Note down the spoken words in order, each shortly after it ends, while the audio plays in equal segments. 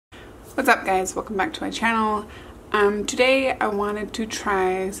What's up guys, welcome back to my channel. Today I wanted to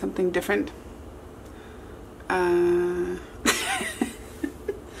try something different. I'm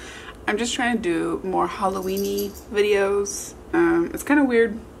just trying to do more Halloween-y videos. It's kind of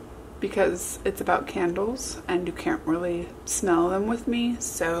weird because it's about candles and you can't really smell them with me,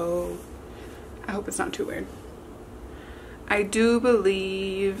 so I hope it's not too weird. I do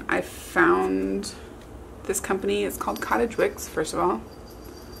believe I found this company. It's called Cottage Wicks, first of all.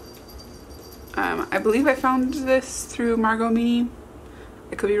 I believe I found this through Margot Meany.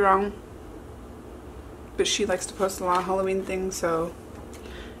 I could be wrong, but she likes to post a lot of Halloween things, so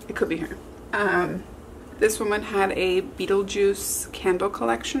it could be her. This woman had a Beetlejuice candle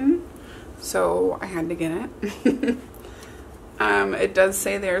collection, so I had to get it. It does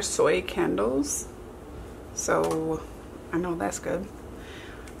say they're soy candles, so I know that's good.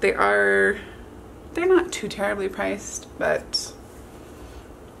 They're not too terribly priced, but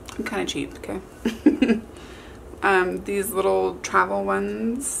I'm kind of cheap, okay? These little travel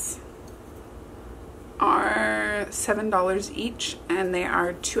ones are $7 each, and they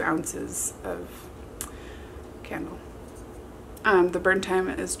are 2 ounces of candle. The burn time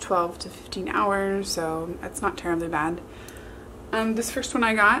is 12 to 15 hours, so it's not terribly bad. This first one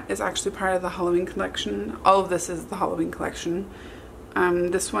I got is actually part of the Halloween collection. All of this is the Halloween collection.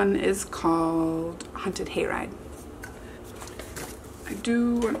 This one is called Haunted Hayride. I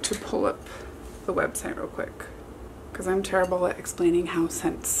do want to pull up the website real quick because I'm terrible at explaining how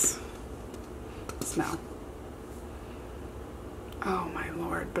scents smell. Oh my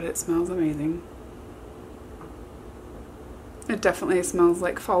lord, but it smells amazing. It definitely smells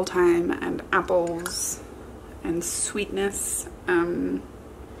like fall time and apples and sweetness.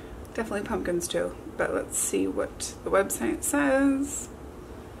 Definitely pumpkins too, but let's see what the website says.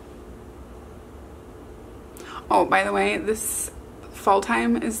 Oh, by the way, this fall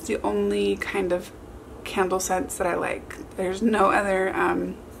time is the only kind of candle scents that I like. There's no other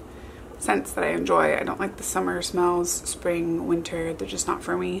scents that I enjoy. I don't like the summer smells, spring, winter, they're just not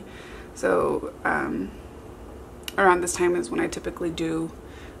for me. So around this time is when I typically do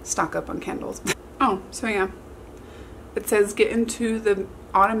stock up on candles. Oh, so yeah. It says get into the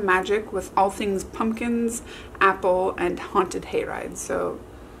autumn magic with all things pumpkins, apple, and haunted hayride. So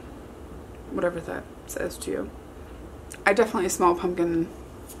whatever that says to you. I definitely smell pumpkin,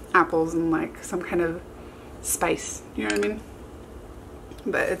 apples, and like some kind of spice, you know what I mean?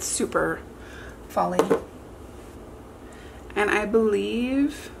 But it's super fall-y. And I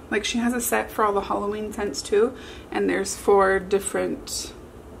believe, like, she has a set for all the Halloween scents too, and there's four different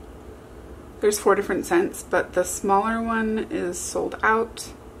scents, but the smaller one is sold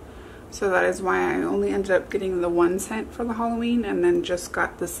out. So that is why I only ended up getting the one scent for the Halloween and then just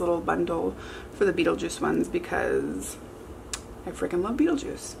got this little bundle for the Beetlejuice ones because I freaking love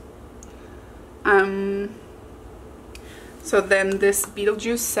Beetlejuice. So then this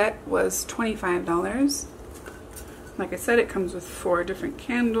Beetlejuice set was $25. Like I said, it comes with 4 different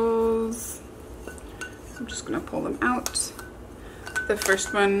candles. I'm just gonna pull them out. The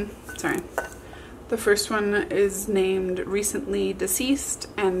first one is named Recently Deceased,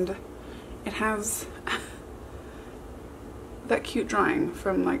 and it has that cute drawing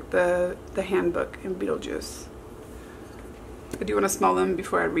from like the handbook in Beetlejuice. I do want to smell them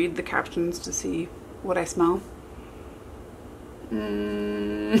before I read the captions to see what I smell.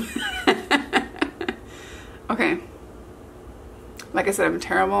 Okay. Like I said, I'm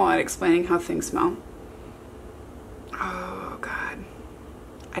terrible at explaining how things smell. Oh god.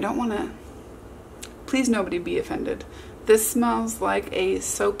 I don't want to... Please nobody be offended. This smells like a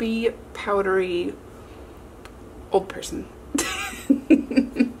soapy, powdery old person.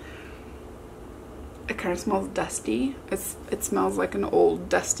 It kind of smells dusty. It smells like an old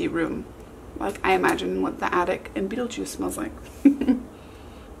dusty room. Like I imagine what the attic in Beetlejuice smells like.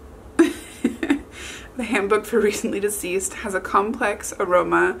 The handbook for Recently Deceased has a complex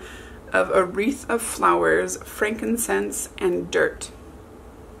aroma of a wreath of flowers, frankincense, and dirt.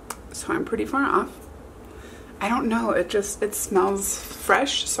 So I'm pretty far off. I don't know, it smells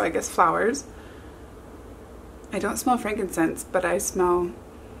fresh, so I guess flowers. I don't smell frankincense, but I smell...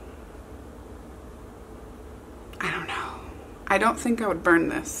 I don't know. I don't think I would burn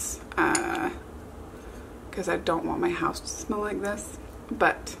this, because I don't want my house to smell like this,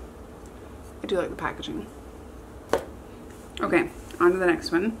 but I do like the packaging. Okay, on to the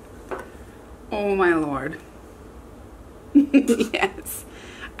next one. Oh my lord. Yes.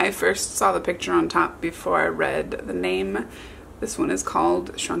 I first saw the picture on top before I read the name. This one is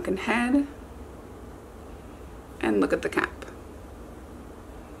called Shrunken Head. And look at the cap.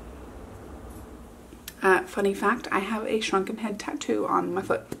 Funny fact, I have a shrunken head tattoo on my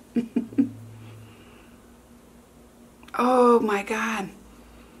foot. Oh my God.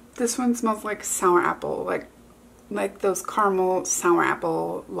 This one smells like sour apple, like those caramel sour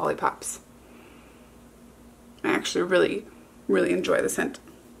apple lollipops. I actually really enjoy the scent.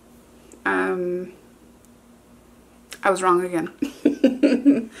 I was wrong again.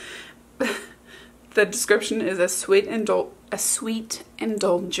 The description is a sweet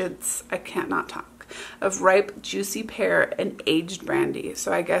indulgence, I can't not talk, of ripe, juicy pear and aged brandy.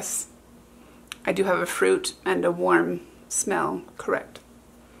 So I guess I do have a fruit and a warm smell, correct.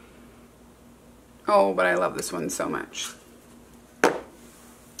 Oh, but I love this one so much.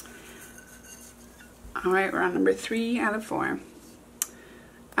 All right, we're on number 3 out of 4.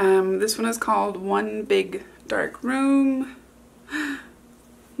 This one is called One Big Dark Room.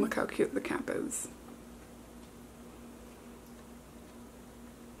 Look how cute the cap is.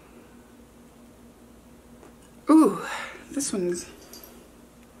 Ooh, this one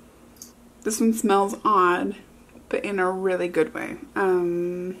smells odd, but in a really good way.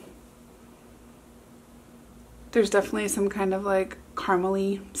 There's definitely some kind of like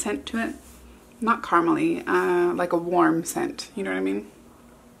caramely scent to it. Not caramely, like a warm scent, you know what I mean?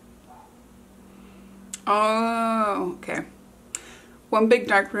 Oh, okay. One Big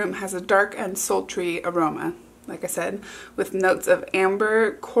Dark Room has a dark and sultry aroma, like I said, with notes of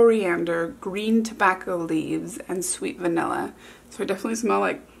amber, coriander, green tobacco leaves, and sweet vanilla. So I definitely smell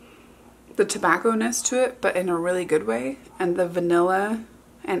like the tobacco-ness to it, but in a really good way. And the vanilla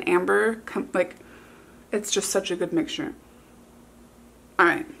and amber, like, it's just such a good mixture.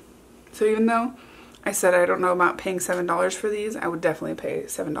 Alright, so even though I said I don't know about paying $7 for these, I would definitely pay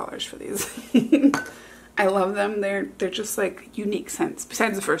 $7 for these. I love them. They're just like unique scents.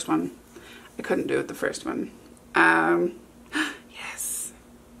 Besides the first one. I couldn't do it the first one. Yes.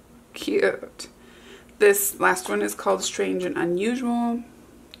 Cute. This last one is called Strange and Unusual.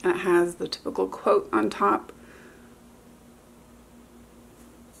 And it has the typical quote on top.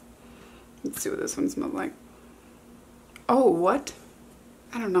 Let's see what this one smells like. Oh, what?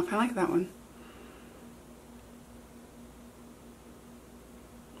 I don't know if I like that one.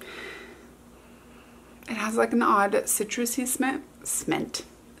 It has like an odd citrusy scent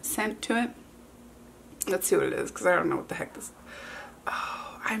to it. Let's see what it is, because I don't know what the heck this is.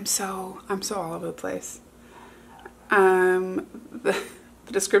 Oh, I'm so all over the place. The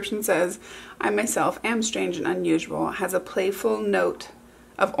description says, I myself am strange and unusual, has a playful note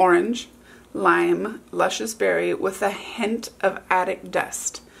of orange, lime, luscious berry with a hint of attic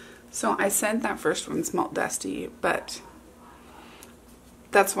dust. So I said that first one smelled dusty, but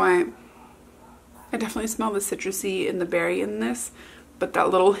that's why I definitely smell the citrusy and the berry in this, but that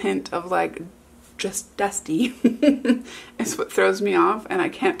little hint of like just dusty is what throws me off, and I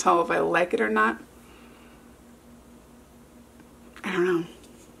can't tell if I like it or not. I don't know.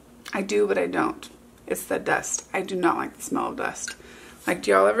 I do, but I don't. It's the dust. I do not like the smell of dust. Like,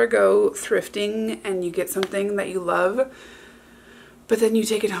 do y'all ever go thrifting and you get something that you love, but then you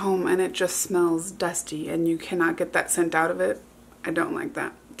take it home and it just smells dusty and you cannot get that scent out of it? I don't like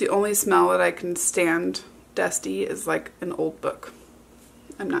that. The only smell that I can stand dusty is like an old book.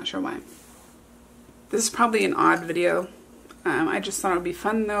 I'm not sure why. This is probably an odd video. I just thought it would be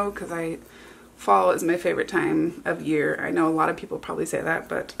fun though, because fall is my favorite time of year. I know a lot of people probably say that,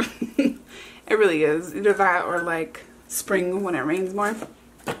 but it really is. Either that or like spring when it rains more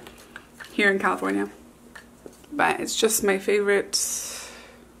here in California. But it's just my favorite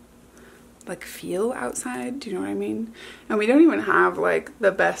like feel outside. Do you know what I mean? And we don't even have like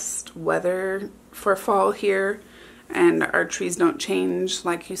the best weather for fall here, and our trees don't change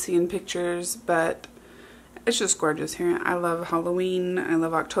like you see in pictures, but it's just gorgeous here. I love Halloween. I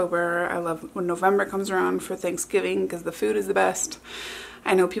love October. I love when November comes around for Thanksgiving because the food is the best.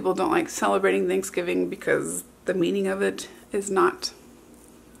 I know people don't like celebrating Thanksgiving because the meaning of it is not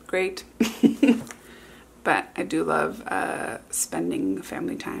great. But I do love spending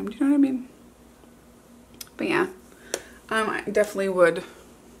family time. Do you know what I mean? But yeah, I definitely would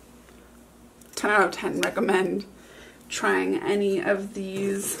 10 out of 10 recommend trying any of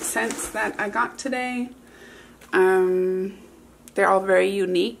these scents that I got today. They're all very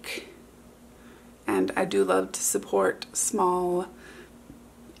unique, and I do love to support small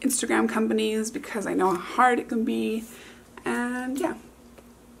Instagram companies because I know how hard it can be. And yeah,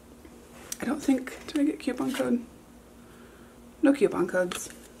 I don't think, did I get coupon code? No coupon codes.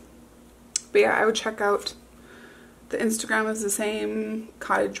 But yeah, I would check out, the Instagram is the same,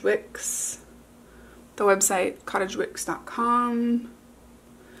 Cottage Wicks, the website cottagewicks.com.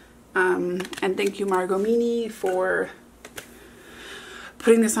 And thank you Margot Meany for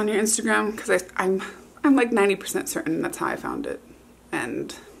putting this on your Instagram, because I'm like 90% certain that's how I found it,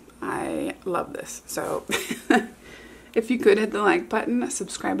 and I love this. So If you could hit the like button,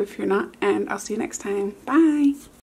 subscribe if you're not, and I'll see you next time. Bye!